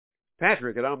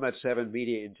Patrick at Omnet7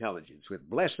 Media Intelligence with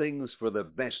blessings for the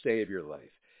best day of your life.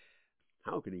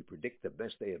 How can he predict the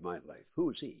best day of my life? Who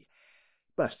is he?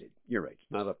 Busted. You're right.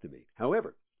 It's not up to me.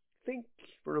 However, think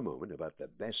for a moment about the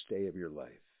best day of your life.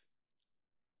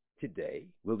 Today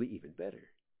will be even better.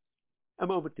 A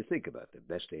moment to think about the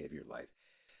best day of your life.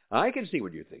 I can see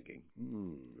what you're thinking.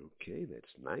 Okay,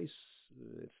 that's nice.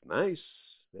 That's nice.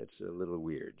 That's a little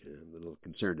weird. I'm a little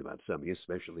concerned about something,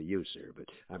 especially you, sir, but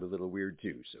I'm a little weird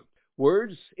too. So,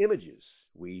 words, images.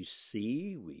 We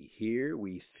see, we hear,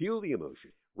 we feel the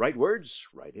emotion. Right words,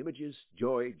 right images.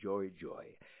 Joy, joy, joy.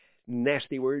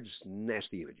 Nasty words,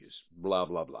 nasty images. Blah,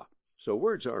 blah, blah. So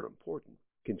words are important.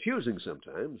 Confusing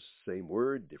sometimes. Same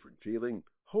word, different feeling.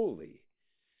 Holy.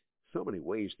 So many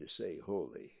ways to say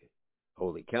holy.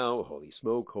 Holy cow, holy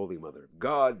smoke, holy mother of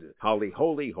God, holly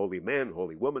holy, holy man,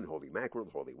 holy woman, holy mackerel,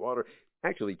 holy water.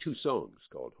 Actually, 2 songs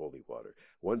called Holy Water.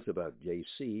 One's about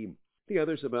J.C., the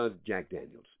other's about Jack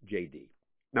Daniels, J.D.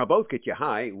 Now, both get you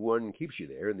high. One keeps you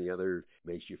there, and the other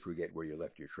makes you forget where you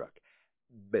left your truck.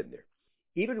 Been there.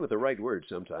 Even with the right word,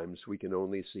 sometimes we can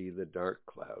only see the dark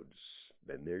clouds.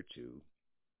 Been there, too.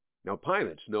 Now,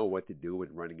 pilots know what to do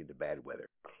when running into bad weather.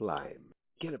 Climb.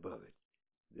 Get above it.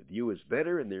 The view is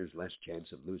better and there's less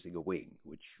chance of losing a wing,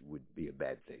 which would be a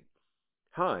bad thing.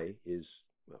 High is,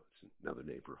 well, it's another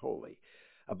name for holy.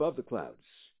 Above the clouds.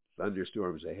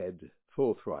 Thunderstorms ahead,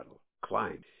 full throttle.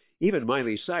 Climb. Even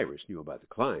Miley Cyrus knew about the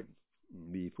climb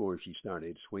before she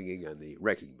started swinging on the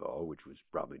wrecking ball, which was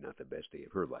probably not the best day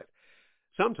of her life.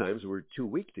 Sometimes we're too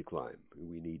weak to climb.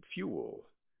 We need fuel.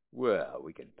 Well,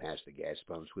 we can pass the gas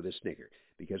pumps with a snicker,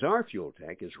 because our fuel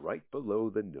tank is right below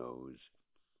the nose.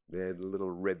 And the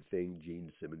little red thing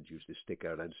Gene Simmons used to stick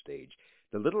out on stage.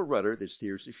 The little rudder that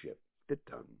steers the ship. The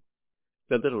tongue.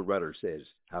 The little rudder says,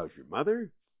 how's your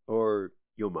mother? Or,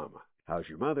 yo mama. How's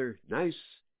your mother? Nice.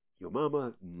 Yo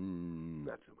mama?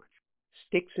 Not so much.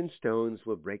 Sticks and stones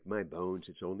will break my bones.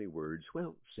 It's only words.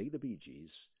 Well, say the Bee Gees.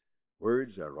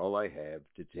 Words are all I have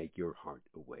to take your heart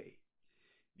away.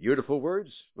 Beautiful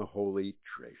words, a holy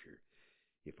treasure.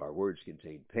 If our words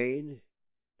contain pain,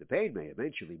 the pain may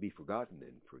eventually be forgotten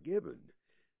and forgiven,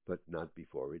 but not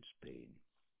before its pain.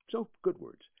 So, good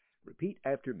words. Repeat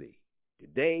after me.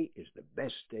 Today is the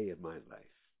best day of my life.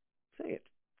 Say it.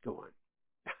 Go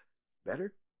on.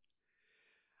 Better?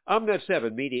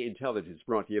 Omnet7 Media Intelligence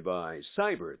brought to you by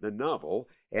Cyber, the novel,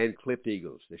 and Clipped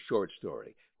Eagles, the short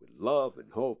story, with love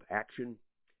and hope, action.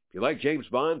 If you like James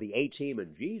Bond, the A-Team,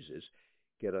 and Jesus,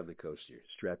 get on the coaster.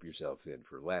 Strap yourself in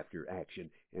for laughter, action,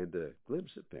 and a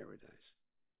glimpse of paradise.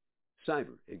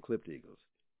 Cyber and Clipped Eagles.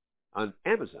 On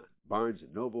Amazon, Barnes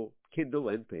 & Noble, Kindle,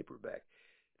 and paperback.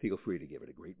 Feel free to give it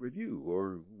a great review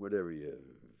or whatever you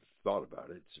thought about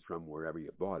it from wherever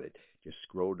you bought it. Just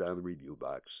scroll down the review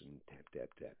box and tap, tap,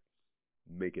 tap.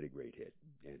 Make it a great hit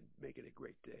and make it a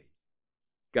great day.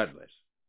 God bless.